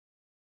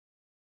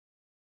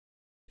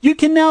You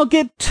can now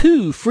get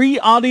 2 free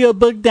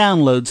audiobook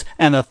downloads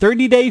and a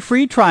 30-day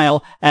free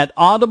trial at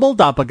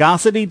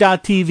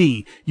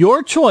audible.bogosity.tv.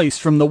 Your choice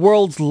from the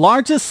world's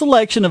largest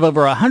selection of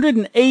over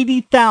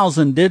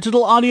 180,000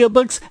 digital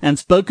audiobooks and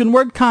spoken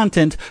word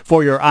content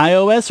for your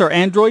iOS or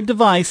Android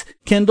device,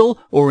 Kindle,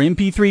 or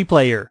MP3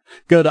 player.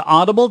 Go to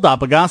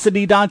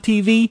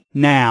audible.bogosity.tv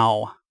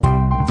now.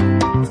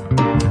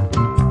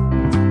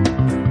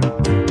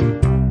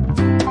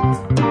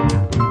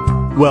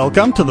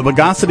 Welcome to the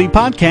Bogosity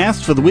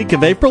Podcast for the week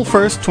of April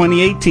 1st,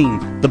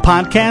 2018, the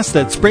podcast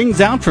that springs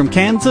out from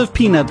cans of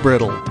peanut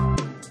brittle.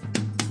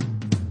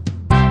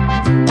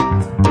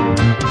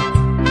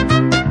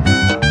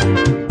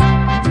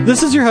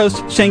 This is your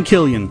host, Shane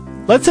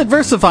Killian. Let's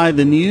adversify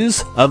the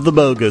news of the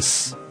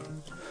bogus.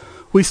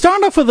 We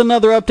start off with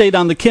another update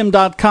on the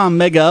Kim.com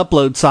mega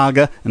upload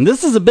saga, and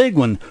this is a big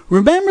one.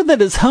 Remember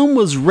that his home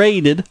was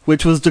raided,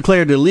 which was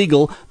declared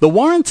illegal, the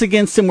warrants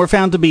against him were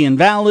found to be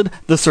invalid,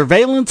 the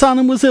surveillance on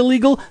him was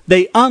illegal,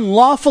 they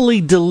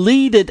unlawfully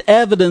deleted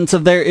evidence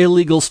of their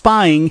illegal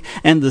spying,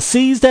 and the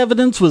seized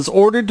evidence was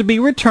ordered to be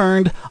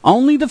returned,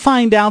 only to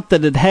find out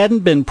that it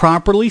hadn't been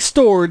properly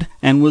stored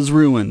and was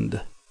ruined.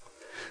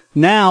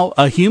 Now,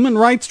 a human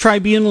rights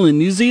tribunal in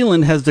New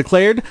Zealand has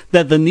declared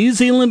that the New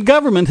Zealand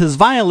government has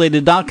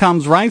violated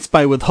 .com's rights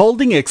by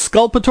withholding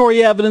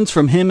exculpatory evidence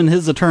from him and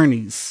his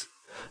attorneys.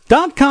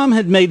 .com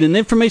had made an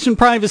information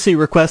privacy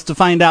request to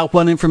find out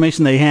what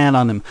information they had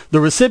on him.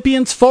 The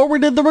recipients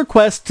forwarded the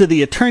request to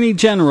the Attorney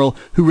General,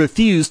 who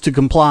refused to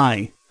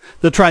comply.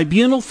 The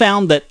tribunal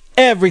found that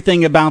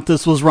everything about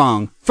this was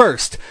wrong.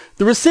 First,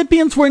 the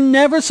recipients were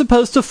never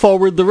supposed to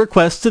forward the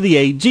request to the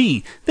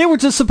AG. They were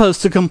just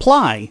supposed to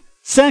comply.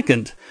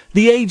 Second,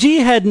 the AG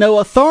had no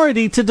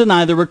authority to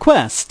deny the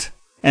request.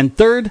 And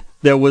third,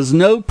 there was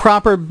no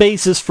proper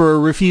basis for a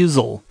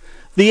refusal.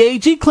 The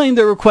AG claimed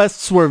the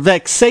requests were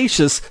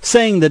vexatious,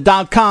 saying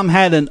that .com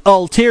had an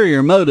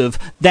ulterior motive,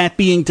 that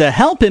being to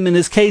help him in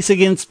his case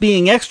against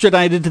being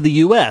extradited to the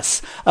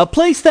U.S., a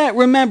place that,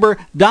 remember,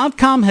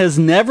 .com has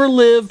never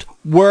lived,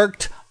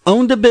 worked,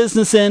 owned a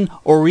business in,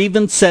 or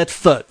even set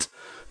foot.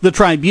 The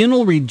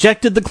tribunal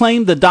rejected the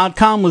claim that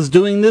 .com was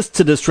doing this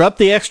to disrupt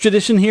the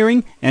extradition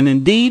hearing, and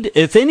indeed,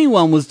 if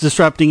anyone was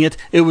disrupting it,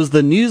 it was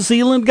the New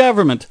Zealand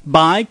government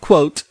by,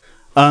 quote,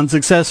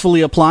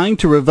 unsuccessfully applying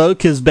to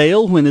revoke his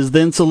bail when his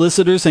then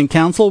solicitors and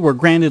counsel were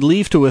granted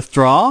leave to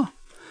withdraw,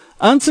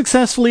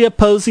 unsuccessfully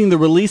opposing the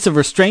release of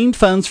restrained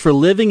funds for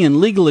living and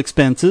legal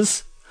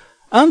expenses,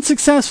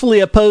 unsuccessfully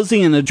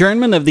opposing an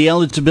adjournment of the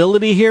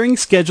eligibility hearing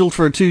scheduled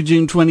for 2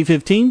 June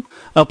 2015,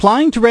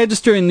 applying to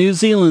register in New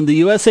Zealand the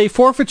USA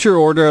forfeiture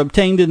order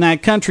obtained in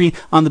that country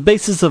on the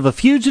basis of a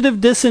fugitive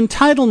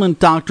disentitlement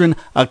doctrine,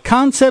 a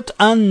concept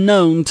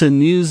unknown to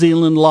New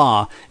Zealand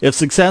law. If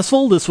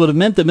successful, this would have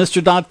meant that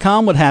Mr.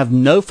 .com would have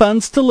no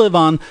funds to live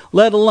on,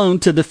 let alone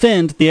to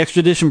defend the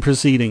extradition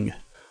proceeding.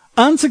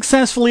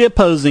 Unsuccessfully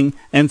opposing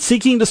and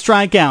seeking to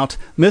strike out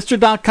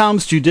Mr.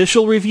 .com's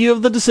judicial review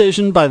of the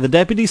decision by the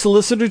Deputy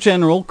Solicitor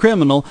General,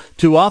 Criminal,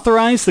 to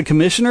authorize the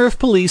Commissioner of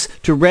Police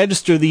to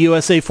register the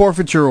USA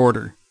forfeiture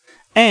order.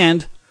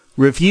 And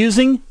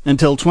refusing,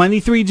 until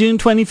 23 June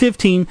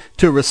 2015,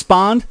 to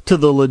respond to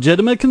the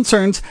legitimate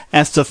concerns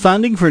as to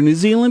funding for New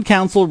Zealand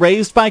Council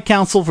raised by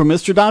counsel for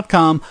Mr.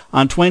 .com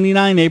on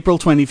 29 April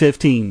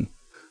 2015.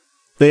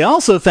 They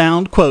also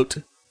found, quote,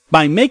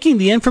 by making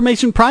the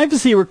information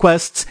privacy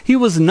requests, he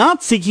was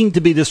not seeking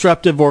to be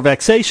disruptive or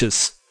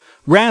vexatious.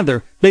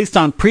 Rather, based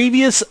on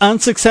previous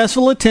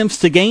unsuccessful attempts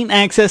to gain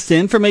access to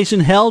information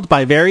held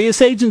by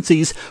various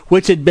agencies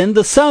which had been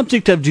the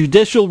subject of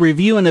judicial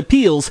review and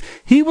appeals,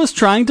 he was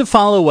trying to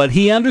follow what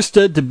he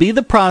understood to be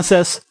the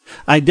process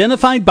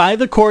identified by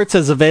the courts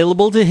as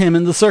available to him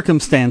in the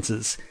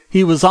circumstances.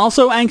 He was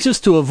also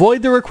anxious to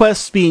avoid the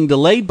requests being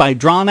delayed by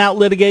drawn-out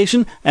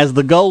litigation, as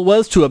the goal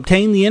was to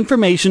obtain the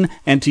information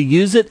and to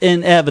use it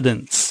in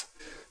evidence.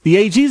 The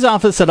AG's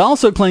office had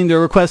also claimed the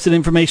requested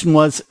information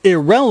was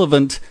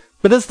irrelevant,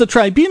 but as the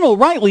tribunal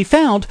rightly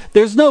found,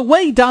 there's no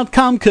way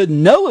 .com could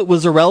know it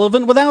was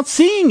irrelevant without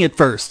seeing it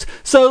first.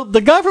 So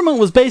the government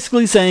was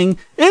basically saying,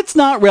 it's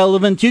not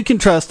relevant, you can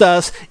trust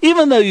us,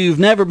 even though you've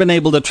never been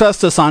able to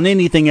trust us on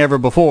anything ever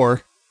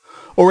before.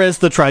 Or as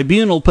the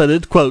tribunal put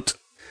it, quote,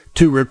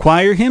 to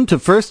require him to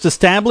first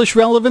establish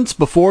relevance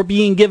before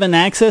being given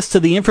access to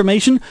the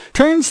information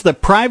turns the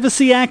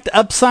Privacy Act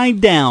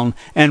upside down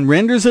and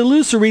renders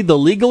illusory the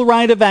legal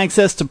right of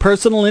access to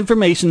personal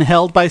information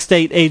held by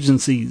state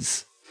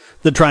agencies.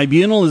 The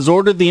tribunal has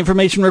ordered the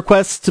information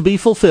requests to be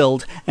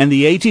fulfilled and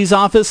the AG's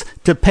office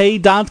to pay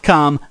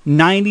 .com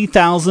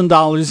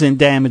 $90,000 in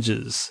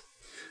damages.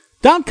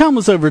 .com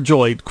was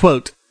overjoyed,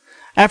 quote,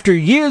 after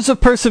years of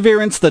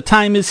perseverance, the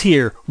time is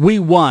here. We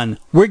won.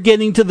 We're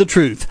getting to the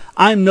truth.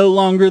 I'm no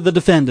longer the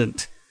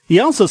defendant. He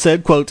also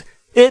said, quote,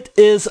 it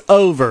is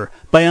over.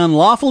 By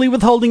unlawfully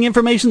withholding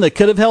information that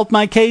could have helped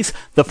my case,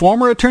 the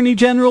former Attorney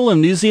General of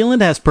New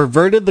Zealand has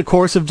perverted the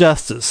course of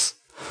justice.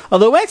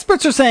 Although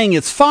experts are saying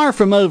it's far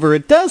from over,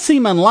 it does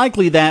seem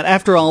unlikely that,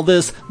 after all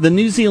this, the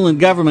New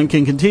Zealand government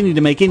can continue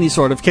to make any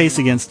sort of case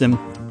against him.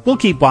 We'll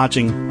keep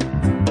watching.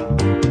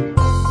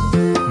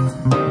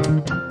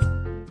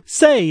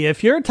 Say,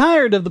 if you're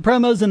tired of the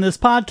promos in this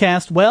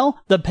podcast, well,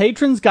 the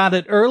patrons got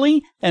it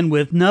early and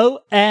with no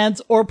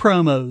ads or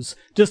promos.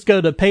 Just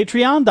go to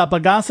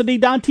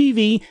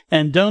patreon.bogosity.tv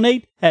and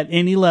donate at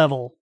any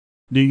level.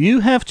 Do you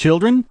have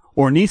children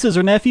or nieces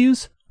or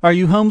nephews? Are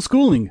you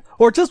homeschooling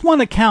or just want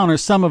to counter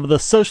some of the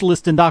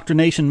socialist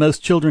indoctrination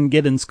most children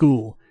get in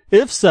school?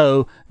 If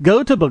so,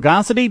 go to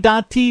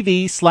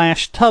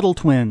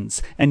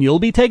bogosity.tv/TuttleTwins, and you'll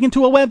be taken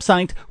to a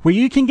website where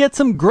you can get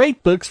some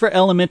great books for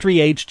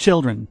elementary-aged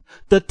children.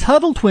 The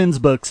Tuttle Twins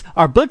books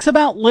are books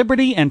about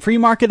liberty and free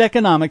market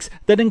economics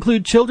that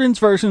include children's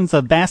versions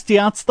of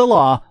Bastiat's The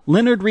Law,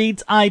 Leonard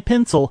Read's I,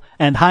 Pencil,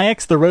 and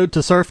Hayek's The Road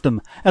to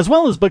Serfdom, as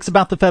well as books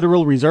about the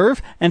Federal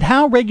Reserve and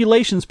how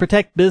regulations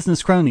protect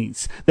business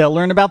cronies. They'll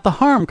learn about the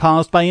harm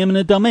caused by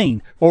eminent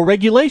domain, or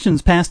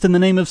regulations passed in the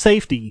name of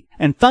safety,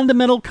 and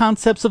fundamental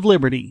concepts of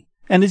liberty.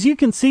 And as you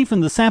can see from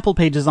the sample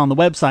pages on the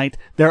website,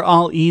 they're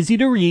all easy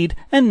to read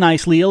and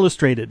nicely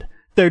illustrated.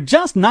 They're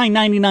just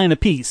 $9.99 a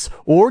piece,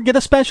 or get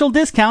a special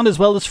discount as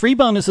well as free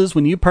bonuses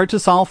when you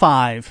purchase all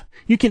 5.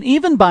 You can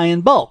even buy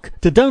in bulk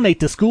to donate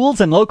to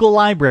schools and local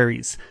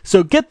libraries.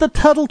 So get the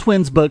Tuttle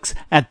Twins books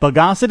at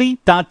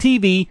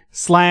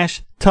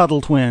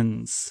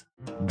bogosity.tv/TuttleTwins.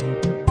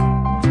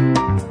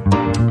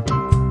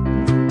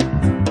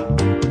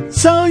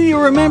 So, you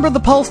remember the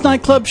Pulse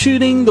nightclub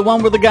shooting? The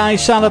one where the guy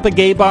shot up a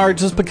gay bar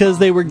just because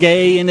they were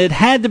gay, and it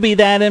had to be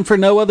that and for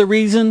no other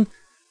reason?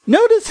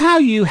 Notice how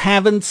you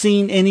haven't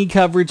seen any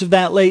coverage of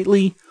that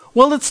lately?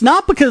 Well, it's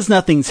not because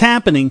nothing's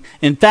happening.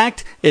 In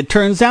fact, it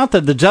turns out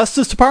that the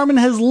Justice Department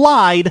has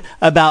lied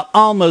about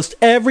almost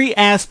every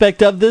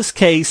aspect of this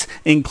case,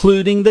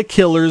 including the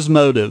killer's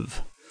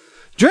motive.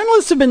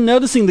 Journalists have been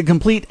noticing the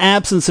complete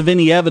absence of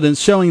any evidence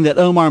showing that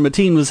Omar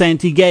Mateen was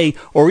anti-gay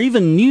or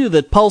even knew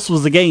that Pulse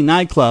was a gay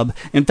nightclub.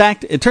 In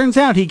fact, it turns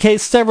out he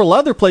cased several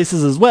other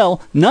places as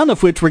well, none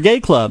of which were gay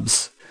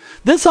clubs.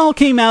 This all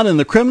came out in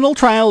the criminal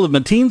trial of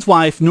Mateen's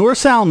wife, Noor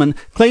Salman,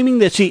 claiming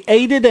that she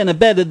aided and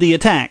abetted the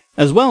attack,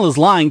 as well as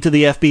lying to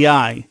the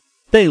FBI.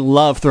 They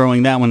love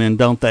throwing that one in,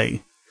 don't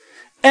they?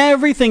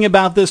 Everything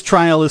about this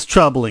trial is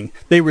troubling.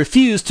 They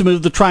refuse to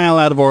move the trial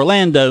out of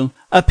Orlando,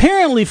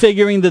 apparently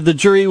figuring that the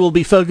jury will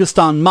be focused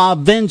on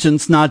mob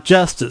vengeance, not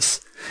justice.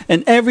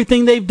 And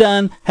everything they've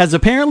done has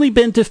apparently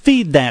been to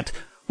feed that,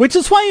 which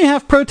is why you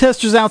have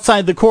protesters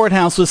outside the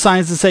courthouse with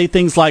signs that say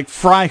things like,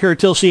 "Fry her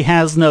till she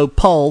has no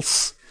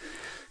pulse."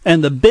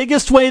 And the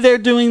biggest way they're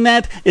doing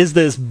that is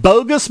this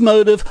bogus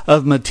motive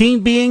of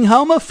Mateen being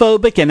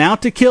homophobic and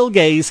out to kill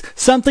gays,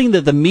 something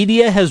that the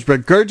media has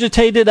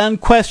regurgitated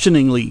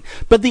unquestioningly.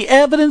 But the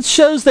evidence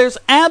shows there's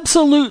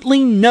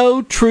absolutely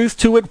no truth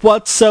to it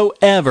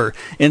whatsoever.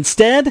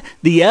 Instead,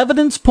 the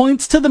evidence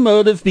points to the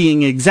motive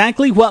being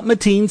exactly what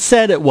Mateen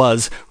said it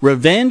was: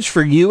 revenge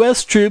for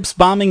U.S. troops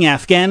bombing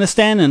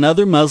Afghanistan and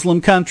other Muslim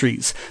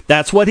countries.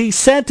 That's what he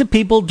said to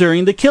people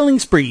during the killing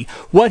spree,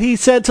 what he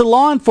said to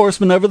law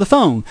enforcement over the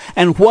phone,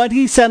 and what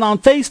he said on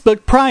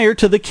Facebook prior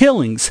to the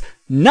killings.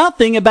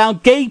 Nothing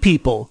about gay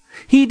people.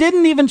 He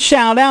didn't even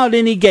shout out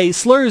any gay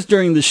slurs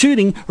during the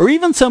shooting, or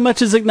even so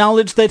much as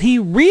acknowledge that he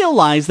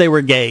realized they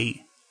were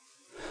gay.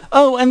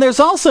 Oh, and there's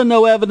also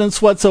no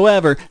evidence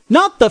whatsoever,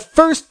 not the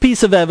first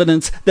piece of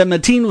evidence, that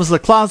Mateen was a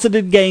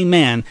closeted gay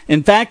man.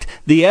 In fact,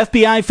 the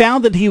FBI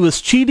found that he was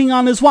cheating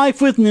on his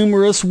wife with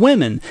numerous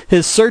women.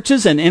 His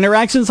searches and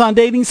interactions on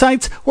dating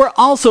sites were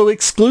also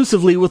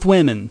exclusively with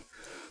women.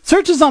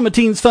 Searches on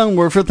Mateen's phone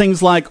were for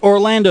things like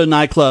Orlando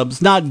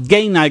nightclubs, not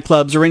gay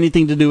nightclubs or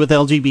anything to do with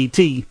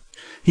LGBT.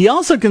 He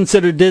also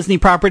considered Disney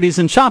properties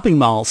and shopping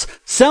malls.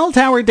 Cell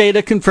tower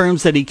data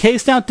confirms that he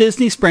cased out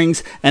Disney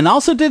Springs and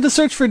also did a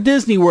search for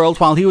Disney World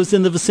while he was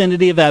in the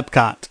vicinity of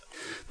Epcot.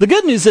 The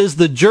good news is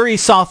the jury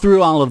saw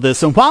through all of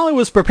this, and while I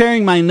was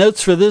preparing my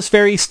notes for this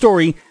very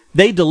story,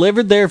 they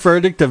delivered their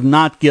verdict of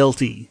not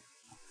guilty.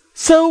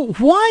 So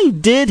why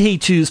did he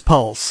choose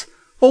Pulse?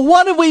 Well,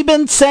 what have we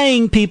been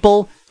saying,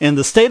 people? In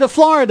the state of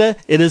Florida,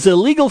 it is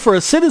illegal for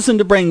a citizen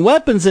to bring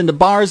weapons into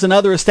bars and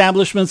other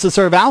establishments that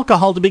serve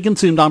alcohol to be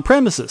consumed on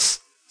premises.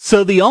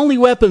 So the only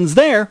weapons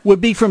there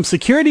would be from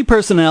security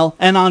personnel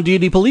and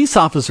on-duty police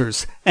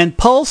officers. And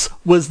Pulse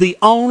was the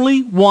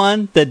only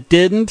one that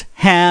didn't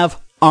have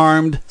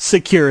armed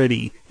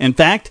security. In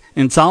fact,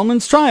 in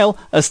Solomon's trial,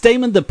 a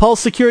statement that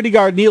Pulse security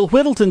guard Neil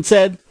Whittleton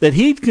said that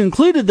he'd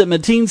concluded that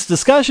Mateen's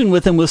discussion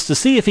with him was to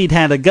see if he'd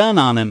had a gun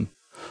on him.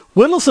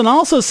 Whittleton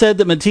also said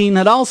that Mateen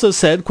had also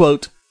said,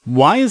 quote,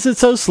 "Why is it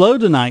so slow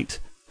tonight?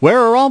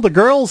 Where are all the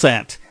girls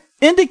at?"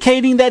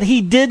 Indicating that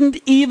he didn't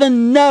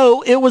even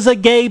know it was a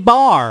gay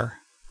bar.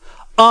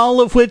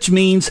 All of which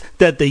means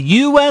that the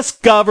U.S.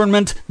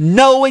 government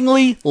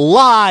knowingly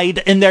lied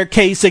in their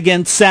case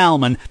against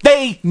Salman.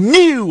 They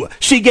knew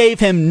she gave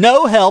him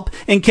no help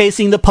in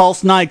casing the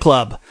Pulse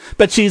nightclub.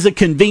 But she's a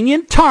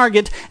convenient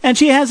target, and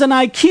she has an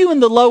IQ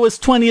in the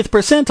lowest 20th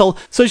percentile,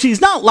 so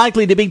she's not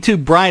likely to be too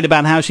bright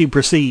about how she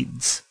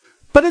proceeds.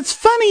 But it's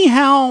funny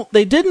how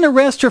they didn't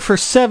arrest her for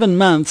 7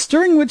 months,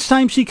 during which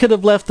time she could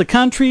have left the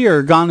country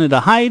or gone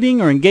into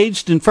hiding or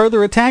engaged in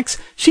further attacks.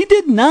 She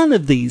did none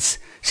of these.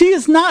 She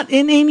is not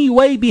in any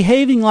way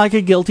behaving like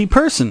a guilty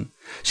person.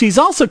 She's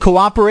also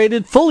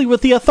cooperated fully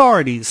with the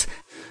authorities.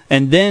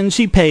 And then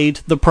she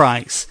paid the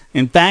price.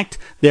 In fact,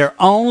 their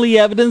only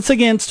evidence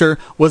against her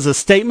was a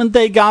statement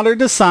they got her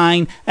to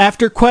sign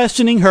after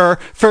questioning her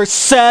for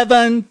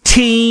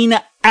 17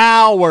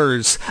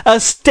 hours. A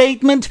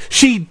statement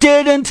she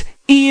didn't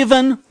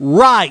even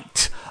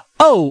write.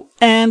 Oh,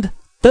 and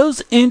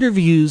those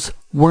interviews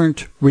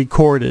weren't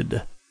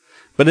recorded.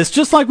 But it's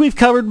just like we've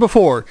covered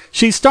before.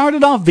 She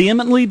started off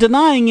vehemently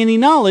denying any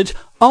knowledge,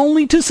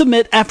 only to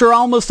submit after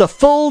almost a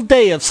full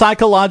day of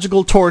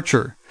psychological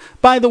torture.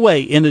 By the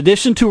way, in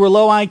addition to her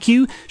low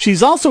IQ,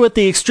 she's also at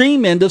the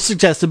extreme end of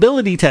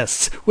suggestibility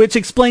tests, which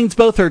explains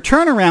both her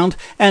turnaround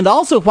and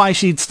also why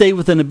she'd stay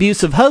with an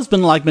abusive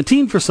husband like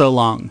Mateen for so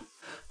long.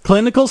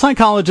 Clinical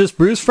psychologist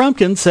Bruce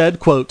Frumpkin said,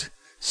 quote,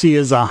 "She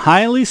is a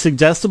highly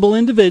suggestible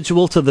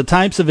individual to the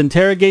types of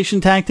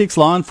interrogation tactics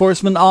law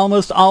enforcement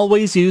almost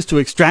always use to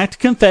extract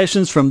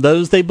confessions from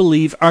those they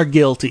believe are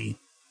guilty."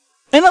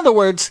 In other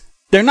words,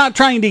 they're not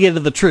trying to get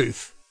at the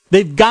truth.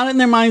 They've got it in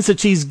their minds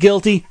that she's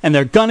guilty, and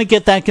they're going to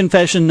get that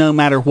confession no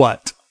matter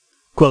what.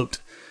 Quote,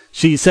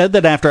 "She said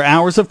that after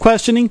hours of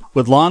questioning,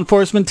 with law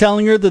enforcement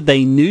telling her that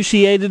they knew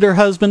she aided her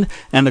husband,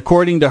 and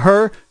according to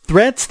her,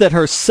 threats that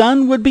her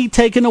son would be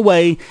taken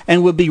away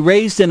and would be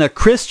raised in a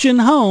Christian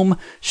home,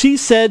 she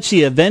said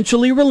she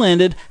eventually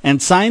relented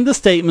and signed the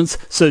statements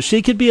so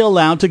she could be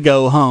allowed to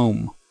go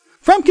home."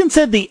 Frumpkin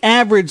said the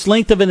average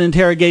length of an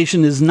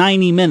interrogation is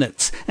 90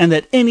 minutes, and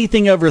that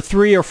anything over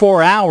 3 or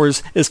 4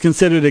 hours is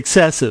considered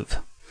excessive.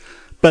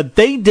 But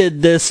they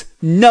did this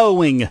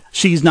knowing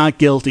she's not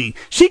guilty.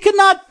 She could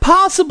not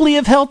possibly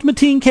have helped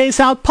Mateen case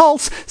out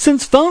Pulse,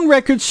 since phone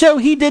records show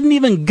he didn't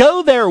even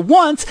go there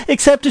once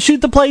except to shoot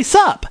the place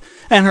up.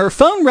 And her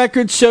phone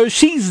records show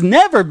she's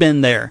never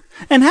been there.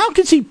 And how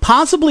could she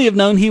possibly have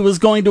known he was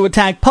going to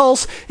attack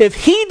Pulse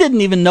if he didn't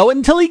even know it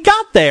until he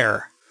got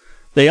there?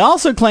 They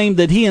also claimed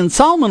that he and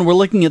Salman were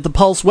looking at the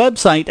Pulse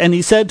website and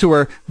he said to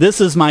her,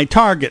 "This is my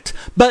target."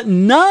 But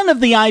none of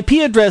the IP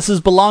addresses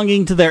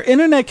belonging to their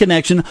internet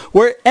connection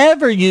were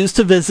ever used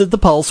to visit the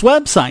Pulse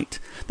website.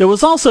 There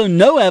was also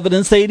no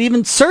evidence they had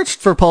even searched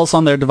for Pulse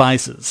on their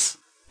devices.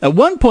 At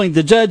one point,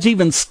 the judge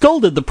even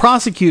scolded the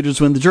prosecutors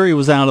when the jury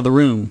was out of the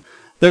room.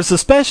 There's a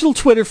special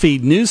Twitter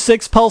feed, News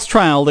 6 Pulse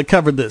Trial, that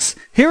covered this.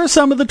 Here are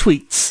some of the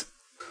tweets.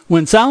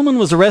 When Salman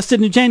was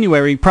arrested in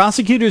January,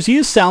 prosecutors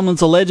used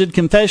Salman's alleged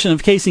confession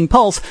of casing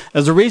Pulse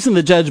as a reason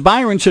that Judge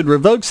Byron should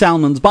revoke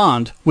Salman's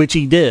bond, which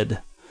he did.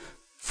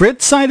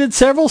 Fritz cited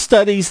several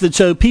studies that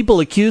show people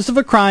accused of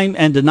a crime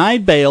and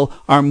denied bail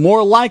are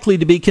more likely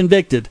to be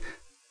convicted.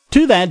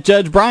 To that,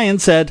 Judge Bryan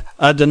said,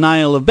 "A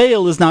denial of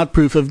bail is not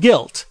proof of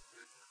guilt."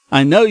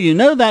 "I know you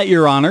know that,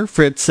 Your Honor,"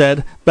 Fritz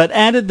said, but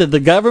added that the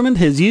government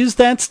has used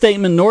that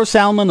statement Noor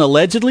Salman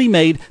allegedly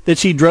made that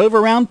she drove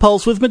around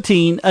Pulse with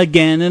Mateen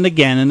again and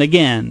again and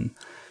again.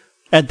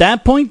 At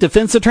that point,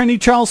 defense attorney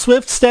Charles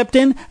Swift stepped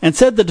in and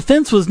said the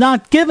defense was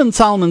not given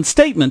Salman's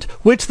statement,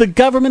 which the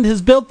government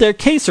has built their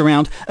case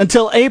around,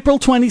 until April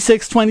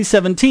 26,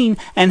 2017,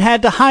 and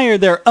had to hire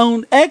their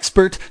own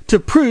expert to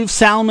prove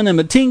Salman and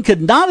Mateen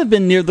could not have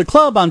been near the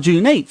club on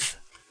June 8th.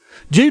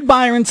 Jude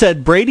Byron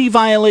said Brady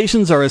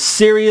violations are a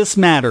serious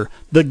matter.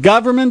 The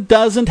government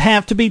doesn't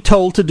have to be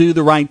told to do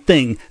the right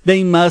thing.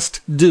 They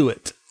must do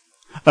it.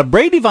 A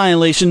Brady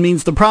violation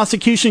means the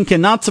prosecution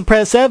cannot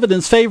suppress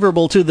evidence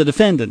favorable to the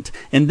defendant.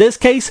 In this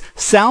case,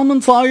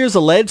 Salman's lawyers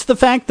allege the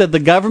fact that the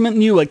government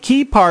knew a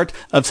key part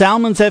of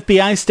Salman's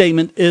FBI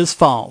statement is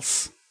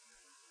false.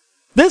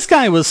 This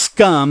guy was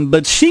scum,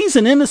 but she's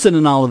an innocent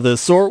in all of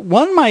this, or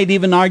one might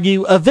even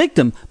argue a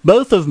victim,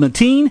 both of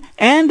Mateen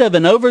and of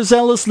an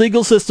overzealous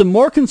legal system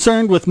more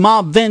concerned with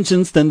mob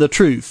vengeance than the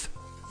truth.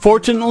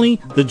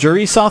 Fortunately, the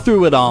jury saw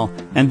through it all,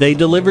 and they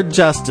delivered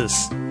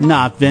justice,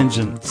 not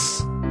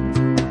vengeance.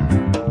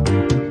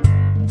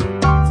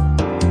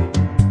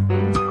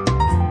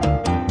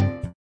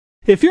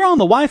 If you're on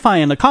the Wi-Fi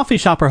in a coffee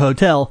shop or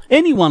hotel,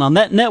 anyone on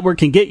that network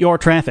can get your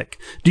traffic.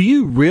 Do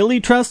you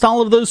really trust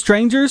all of those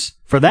strangers?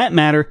 For that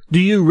matter, do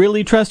you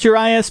really trust your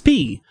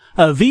ISP?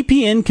 A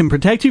VPN can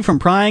protect you from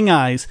prying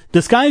eyes,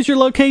 disguise your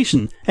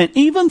location, and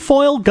even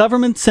foil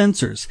government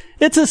censors.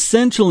 It's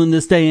essential in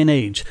this day and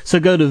age, so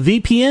go to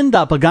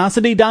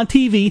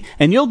vpn.bogosity.tv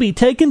and you'll be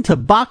taken to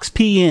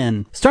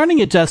BoxPN.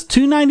 Starting at just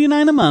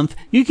 $2.99 a month,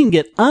 you can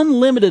get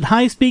unlimited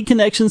high-speed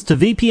connections to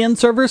VPN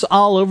servers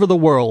all over the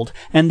world,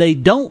 and they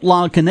don't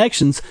log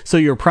connections, so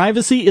your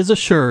privacy is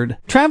assured.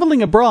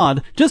 Traveling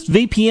abroad, just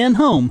VPN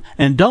home,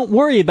 and don't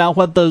worry about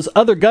what those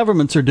other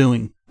governments are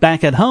doing.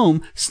 Back at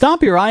home,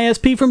 stop your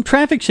ISP from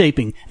traffic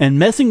shaping and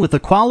messing with the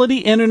quality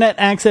internet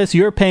access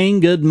you're paying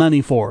good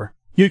money for.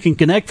 You can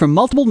connect from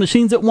multiple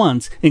machines at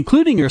once,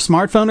 including your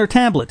smartphone or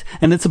tablet,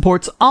 and it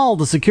supports all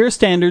the secure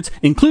standards,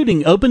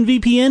 including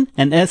OpenVPN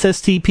and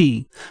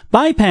SSTP.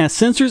 Bypass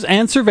sensors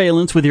and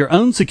surveillance with your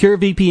own secure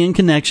VPN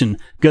connection.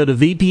 Go to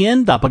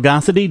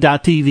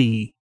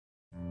vpn.bogosity.tv.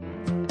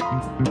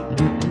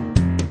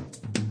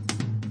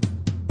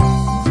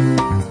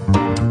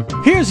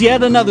 Here's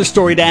yet another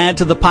story to add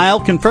to the pile,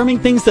 confirming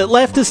things that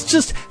leftists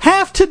just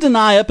have to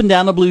deny up and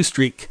down a blue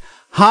streak.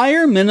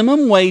 Higher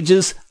minimum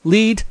wages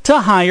lead to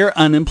higher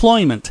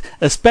unemployment,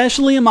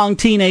 especially among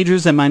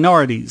teenagers and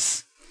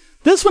minorities.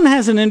 This one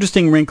has an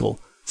interesting wrinkle.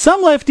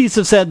 Some lefties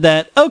have said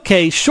that,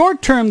 okay,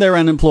 short-term they're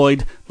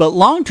unemployed, but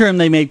long-term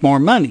they make more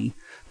money.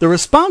 The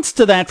response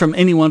to that from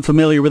anyone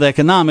familiar with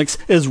economics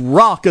is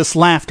raucous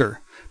laughter.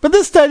 But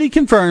this study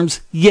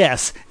confirms,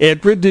 yes,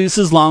 it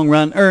reduces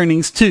long-run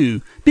earnings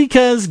too.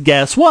 Because,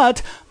 guess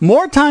what?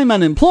 More time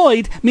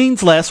unemployed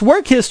means less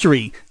work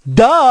history.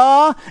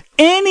 Duh!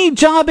 Any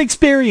job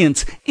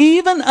experience,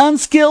 even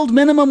unskilled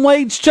minimum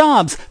wage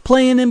jobs,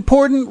 play an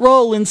important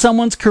role in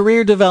someone's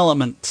career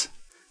development.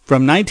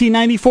 From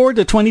 1994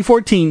 to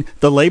 2014,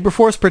 the labor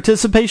force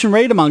participation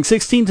rate among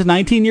 16 to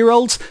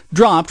 19-year-olds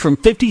dropped from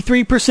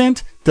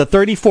 53% to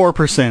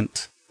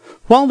 34%.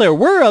 While there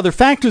were other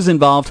factors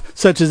involved,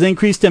 such as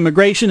increased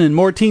immigration and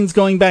more teens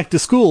going back to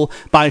school,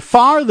 by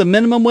far the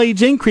minimum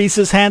wage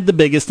increases had the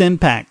biggest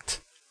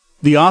impact.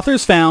 The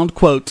authors found,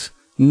 quote,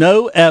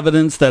 no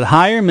evidence that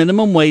higher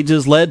minimum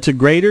wages led to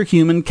greater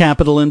human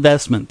capital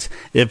investment.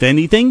 If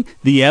anything,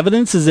 the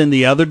evidence is in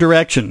the other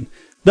direction.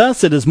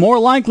 Thus, it is more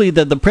likely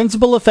that the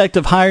principal effect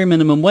of higher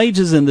minimum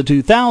wages in the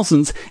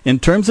 2000s, in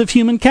terms of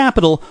human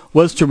capital,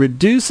 was to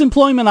reduce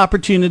employment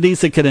opportunities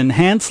that could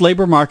enhance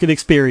labor market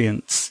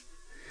experience.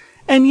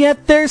 And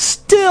yet they're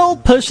still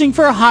pushing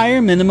for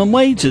higher minimum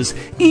wages,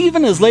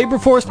 even as labor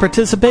force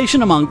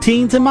participation among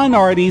teens and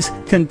minorities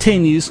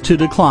continues to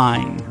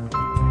decline.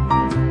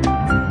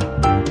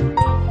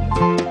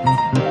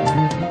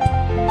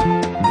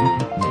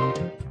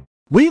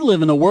 We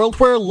live in a world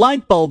where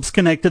light bulbs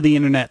connect to the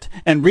internet,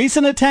 and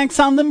recent attacks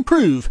on them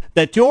prove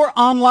that your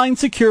online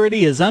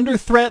security is under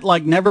threat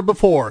like never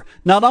before.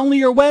 Not only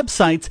your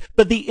websites,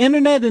 but the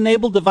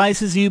internet-enabled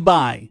devices you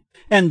buy.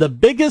 And the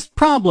biggest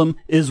problem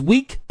is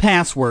weak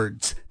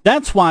passwords.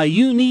 That's why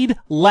you need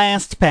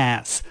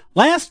LastPass.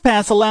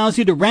 LastPass allows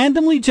you to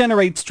randomly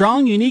generate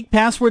strong, unique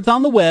passwords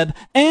on the web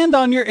and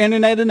on your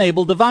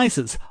internet-enabled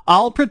devices,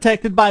 all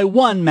protected by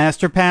one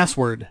master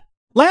password.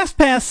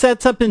 LastPass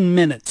sets up in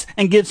minutes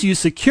and gives you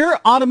secure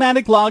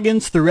automatic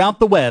logins throughout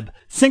the web,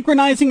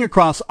 synchronizing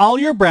across all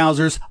your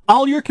browsers,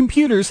 all your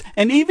computers,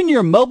 and even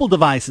your mobile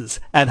devices,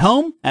 at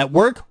home, at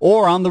work,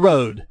 or on the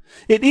road.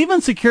 It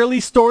even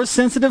securely stores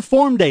sensitive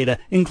form data,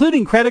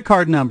 including credit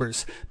card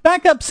numbers,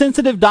 backup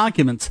sensitive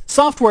documents,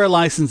 software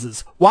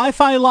licenses,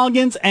 Wi-Fi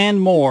logins, and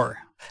more.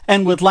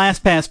 And with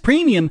LastPass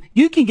Premium,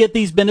 you can get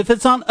these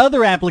benefits on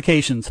other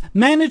applications,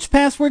 manage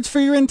passwords for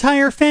your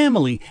entire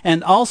family,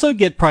 and also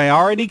get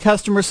priority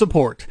customer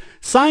support.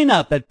 Sign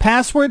up at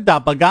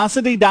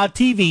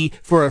password.bogosity.tv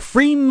for a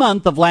free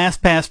month of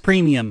LastPass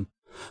Premium.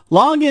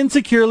 Log in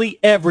securely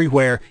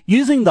everywhere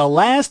using the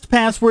last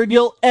password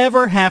you'll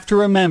ever have to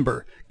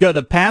remember. Go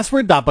to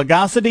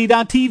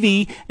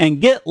password.bogosity.tv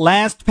and get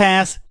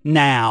LastPass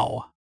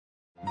now.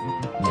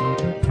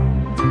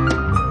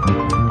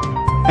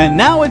 And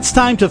now it's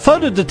time to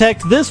photo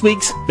detect this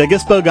week's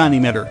biggest bogon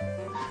emitter.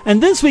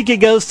 And this week it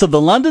goes to the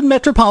London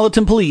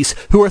Metropolitan Police,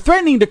 who are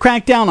threatening to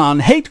crack down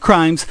on hate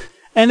crimes,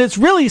 and it's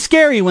really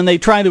scary when they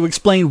try to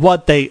explain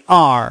what they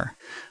are.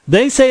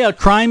 They say a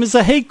crime is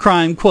a hate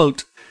crime,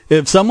 quote,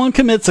 if someone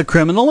commits a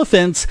criminal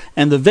offense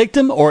and the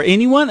victim or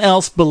anyone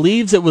else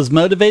believes it was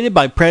motivated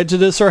by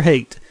prejudice or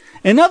hate.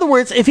 In other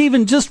words, if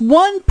even just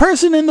one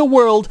person in the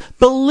world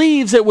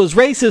believes it was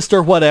racist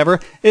or whatever,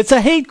 it's a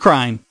hate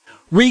crime,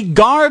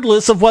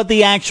 regardless of what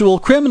the actual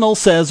criminal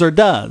says or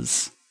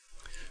does.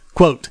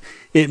 Quote,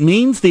 it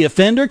means the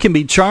offender can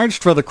be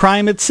charged for the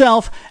crime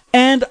itself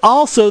and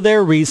also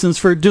their reasons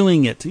for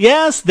doing it.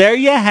 Yes, there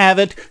you have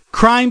it.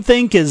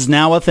 CrimeThink is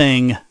now a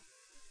thing.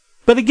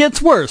 But it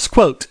gets worse.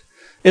 Quote,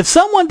 if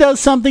someone does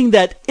something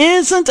that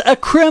isn't a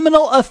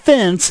criminal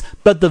offense,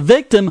 but the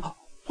victim,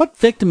 what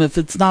victim if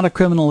it's not a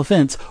criminal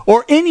offense,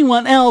 or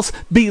anyone else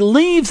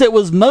believes it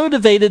was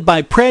motivated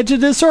by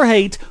prejudice or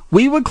hate,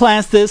 we would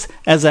class this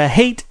as a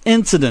hate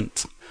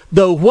incident.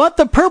 Though what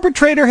the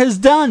perpetrator has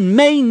done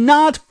may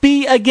not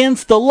be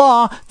against the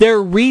law, their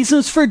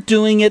reasons for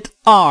doing it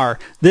are.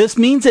 This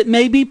means it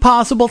may be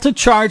possible to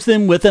charge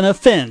them with an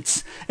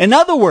offense. In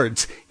other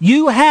words,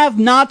 you have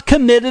not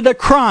committed a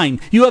crime.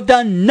 You have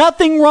done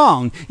nothing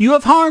wrong. You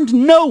have harmed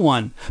no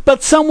one.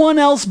 But someone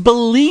else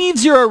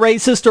believes you're a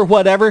racist or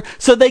whatever,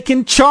 so they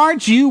can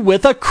charge you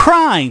with a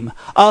crime.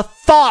 A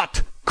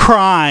thought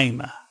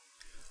crime.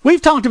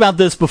 We've talked about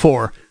this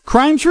before.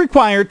 Crimes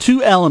require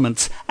two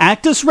elements,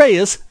 actus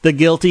reus, the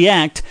guilty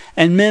act,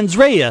 and mens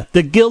rea,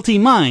 the guilty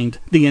mind,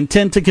 the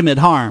intent to commit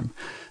harm.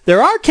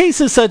 There are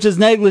cases such as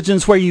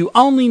negligence where you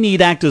only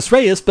need actus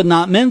reus but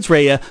not mens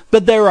rea,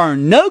 but there are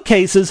no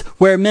cases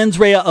where mens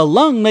rea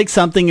alone makes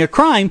something a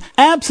crime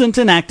absent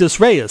an actus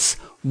reus.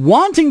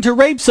 Wanting to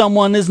rape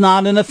someone is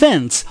not an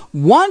offense.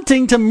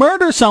 Wanting to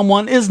murder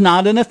someone is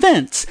not an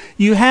offense.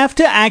 You have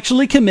to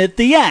actually commit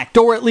the act,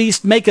 or at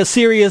least make a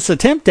serious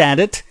attempt at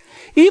it.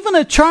 Even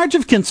a charge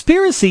of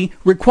conspiracy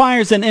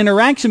requires an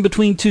interaction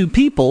between two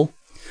people.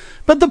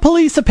 But the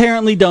police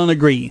apparently don't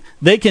agree.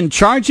 They can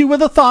charge you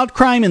with a thought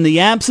crime in the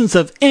absence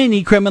of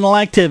any criminal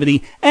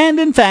activity, and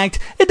in fact,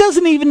 it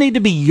doesn't even need to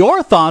be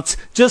your thoughts,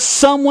 just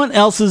someone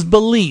else's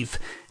belief.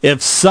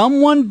 If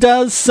someone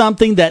does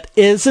something that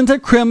isn't a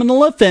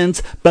criminal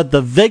offense, but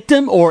the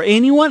victim or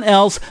anyone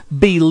else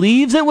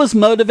believes it was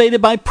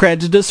motivated by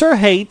prejudice or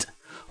hate,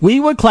 we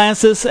would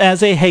class this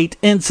as a hate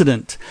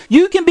incident.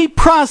 You can be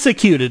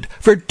prosecuted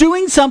for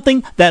doing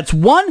something that's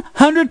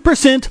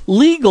 100%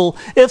 legal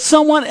if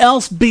someone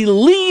else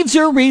believes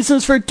your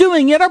reasons for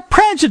doing it are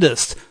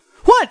prejudiced.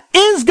 What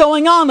is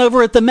going on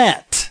over at the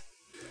Met?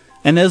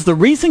 And as the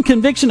recent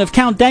conviction of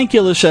Count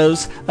Dankula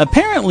shows,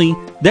 apparently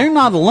they're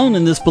not alone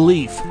in this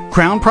belief.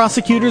 Crown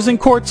prosecutors and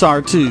courts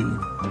are too.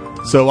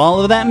 So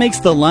all of that makes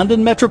the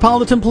London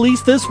Metropolitan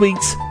Police this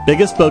week's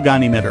biggest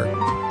bogon emitter.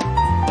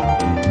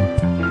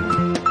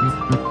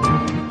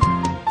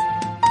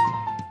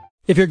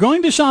 If you're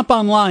going to shop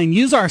online,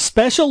 use our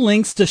special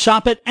links to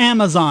shop at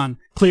Amazon.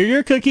 Clear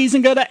your cookies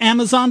and go to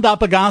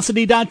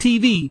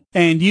amazon.bogosity.tv,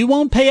 and you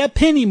won't pay a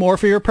penny more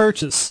for your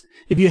purchase.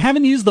 If you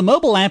haven't used the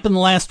mobile app in the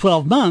last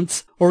 12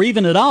 months, or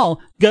even at all,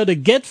 go to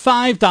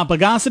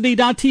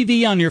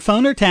get5.bogosity.tv on your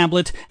phone or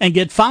tablet and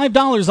get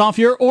 $5 off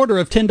your order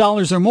of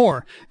 $10 or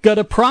more. Go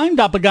to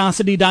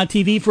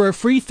prime.bogosity.tv for a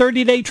free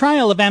 30-day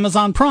trial of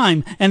Amazon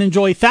Prime and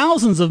enjoy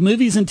thousands of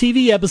movies and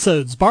TV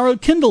episodes, borrow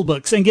Kindle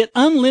books, and get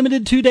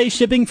unlimited 2-day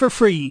shipping for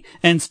free.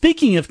 And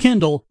speaking of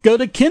Kindle, go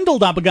to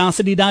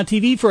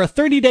kindle.bogosity.tv for a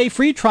 30-day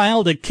free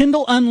trial to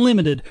Kindle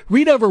Unlimited.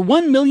 Read over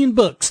 1 million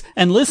books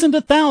and listen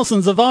to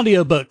thousands of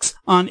audiobooks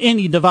on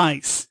any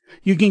device.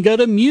 You can go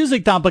to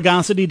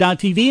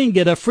music.bogosity.tv and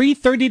get a free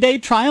 30-day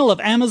trial of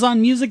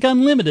Amazon Music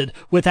Unlimited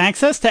with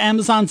access to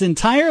Amazon's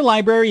entire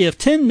library of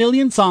 10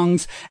 million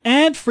songs,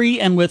 ad-free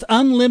and with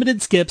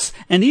unlimited skips,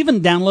 and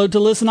even download to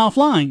listen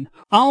offline.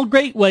 All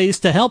great ways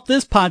to help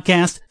this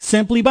podcast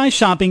simply by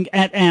shopping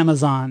at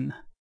Amazon.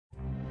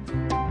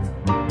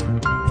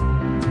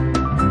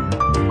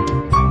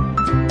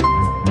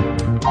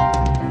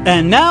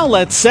 And now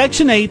let's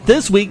Section 8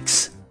 this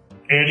week's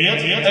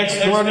Idiot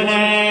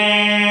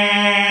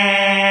Extraordinaire.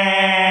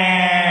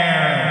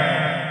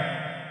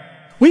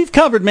 We've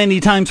covered many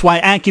times why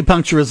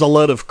acupuncture is a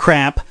load of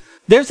crap.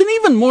 There's an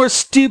even more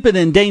stupid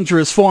and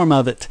dangerous form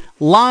of it.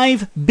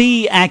 Live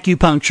bee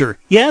acupuncture.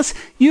 Yes,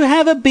 you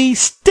have a bee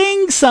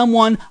sting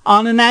someone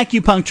on an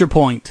acupuncture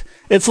point.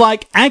 It's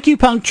like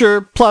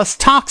acupuncture plus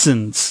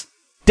toxins.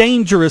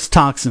 Dangerous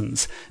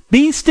toxins.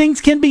 Bee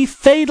stings can be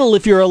fatal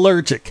if you're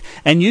allergic,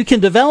 and you can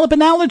develop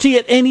an allergy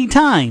at any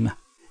time.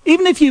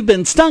 Even if you've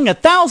been stung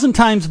 1,000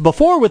 times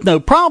before with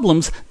no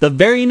problems, the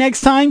very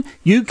next time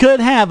you could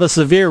have a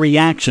severe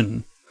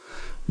reaction.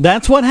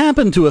 That's what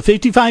happened to a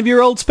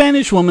 55-year-old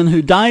Spanish woman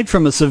who died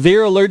from a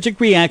severe allergic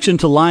reaction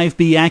to live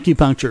bee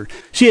acupuncture.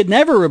 She had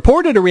never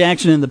reported a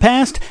reaction in the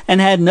past and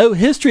had no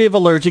history of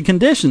allergic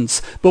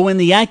conditions. But when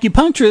the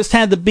acupuncturist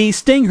had the bee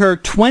sting her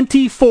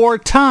 24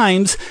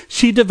 times,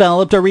 she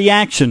developed a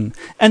reaction.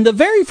 And the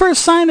very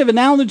first sign of an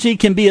allergy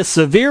can be a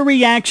severe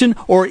reaction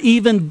or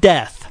even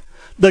death.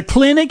 The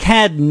clinic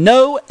had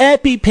no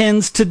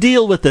EpiPens to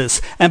deal with this,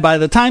 and by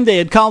the time they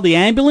had called the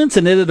ambulance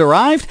and it had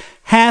arrived,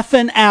 half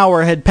an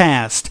hour had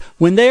passed.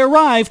 When they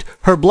arrived,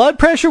 her blood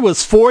pressure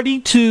was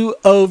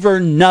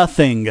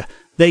 42/nothing.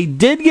 They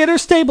did get her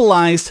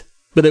stabilized,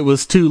 but it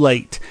was too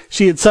late.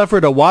 She had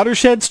suffered a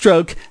watershed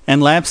stroke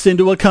and lapsed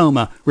into a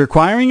coma,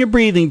 requiring a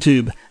breathing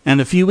tube, and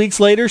a few weeks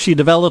later she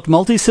developed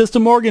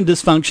multi-system organ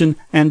dysfunction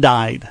and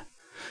died.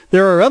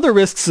 There are other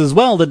risks as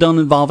well that don't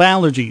involve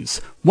allergies.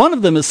 One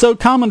of them is so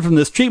common from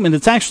this treatment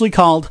it's actually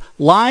called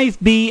live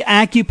bee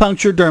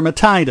acupuncture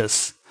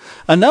dermatitis.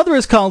 Another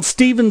is called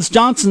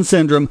Stevens-Johnson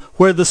syndrome,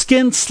 where the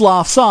skin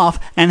sloughs off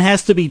and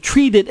has to be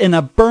treated in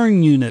a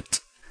burn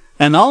unit.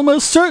 And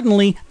almost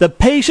certainly, the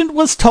patient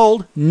was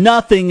told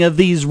nothing of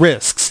these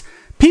risks.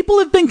 People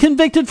have been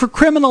convicted for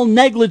criminal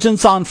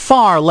negligence on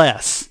far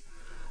less.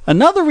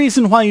 Another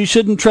reason why you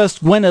shouldn't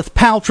trust Gwyneth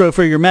Paltrow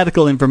for your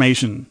medical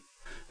information.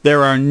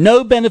 There are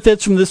no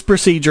benefits from this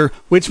procedure,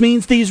 which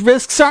means these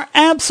risks are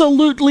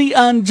absolutely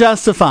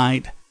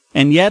unjustified.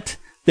 And yet,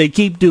 they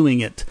keep doing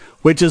it,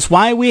 which is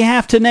why we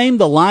have to name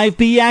the live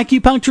bee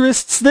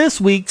acupuncturists this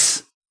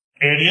week's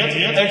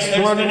Idiot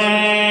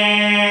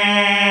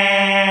Extraordinaire.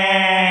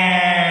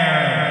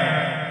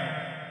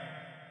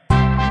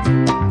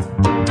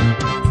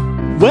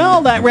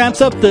 Well, that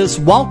wraps up this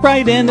Walk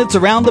Right In, It's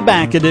Around the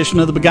Back edition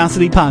of the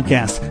Bogosity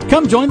Podcast.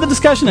 Come join the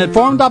discussion at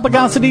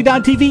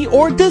forum.bogosity.tv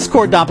or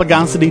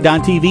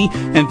discord.bogosity.tv,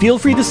 and feel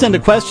free to send a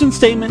question,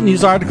 statement,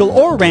 news article,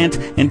 or rant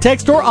in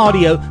text or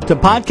audio to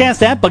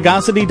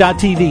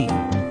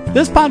podcast@bogosity.tv.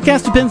 This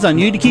podcast depends on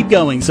you to keep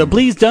going, so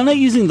please donate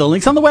using the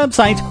links on the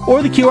website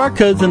or the QR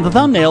codes in the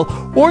thumbnail,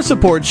 or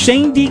support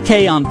Shane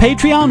DK on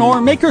Patreon or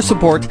Maker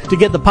Support to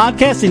get the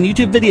podcast and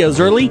YouTube videos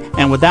early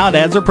and without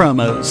ads or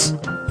promos.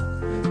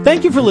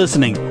 Thank you for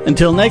listening.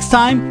 Until next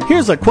time,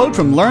 here's a quote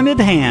from Learned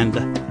Hand.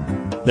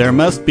 There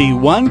must be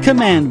one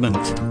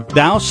commandment.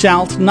 Thou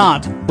shalt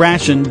not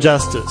ration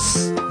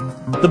justice.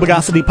 The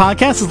Bogosity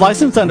podcast is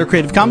licensed under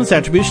Creative Commons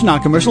Attribution,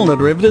 Non-Commercial, No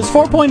Derivatives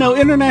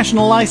 4.0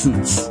 International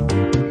License.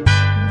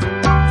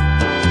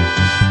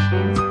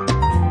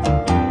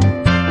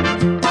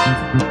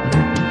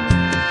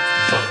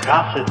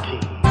 Bogosity.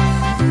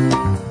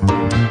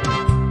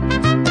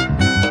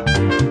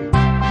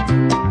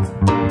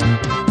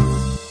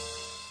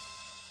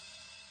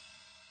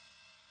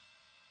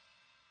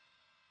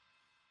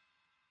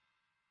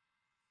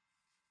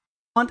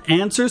 Want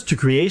answers to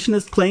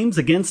creationist claims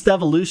against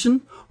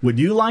evolution? Would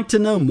you like to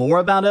know more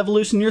about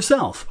evolution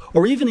yourself,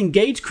 or even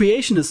engage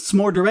creationists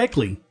more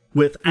directly,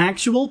 with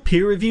actual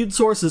peer-reviewed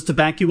sources to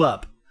back you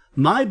up?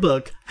 My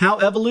book, How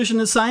Evolution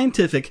is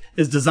Scientific,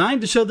 is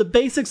designed to show the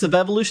basics of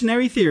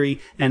evolutionary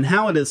theory and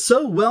how it is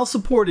so well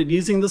supported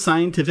using the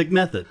scientific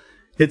method.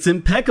 It's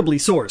impeccably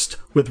sourced,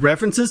 with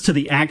references to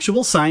the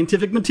actual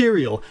scientific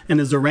material,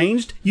 and is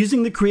arranged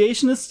using the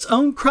creationists'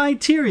 own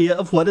criteria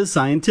of what is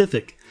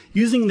scientific.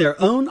 Using their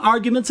own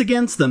arguments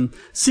against them,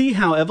 see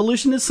how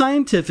evolution is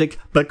scientific,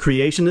 but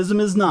creationism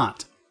is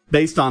not,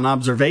 based on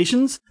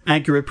observations,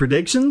 accurate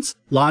predictions,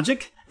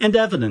 logic, and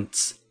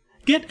evidence.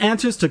 Get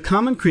answers to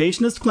common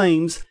creationist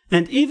claims,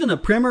 and even a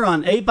primer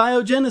on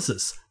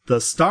abiogenesis,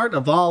 the start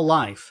of all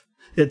life.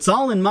 It's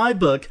all in my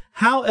book,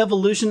 How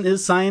Evolution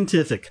is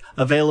Scientific,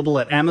 available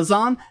at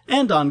Amazon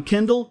and on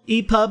Kindle,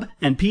 EPUB,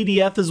 and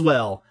PDF as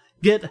well.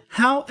 Get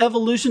How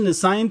Evolution is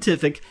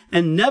Scientific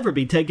and never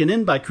be taken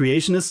in by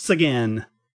creationists again.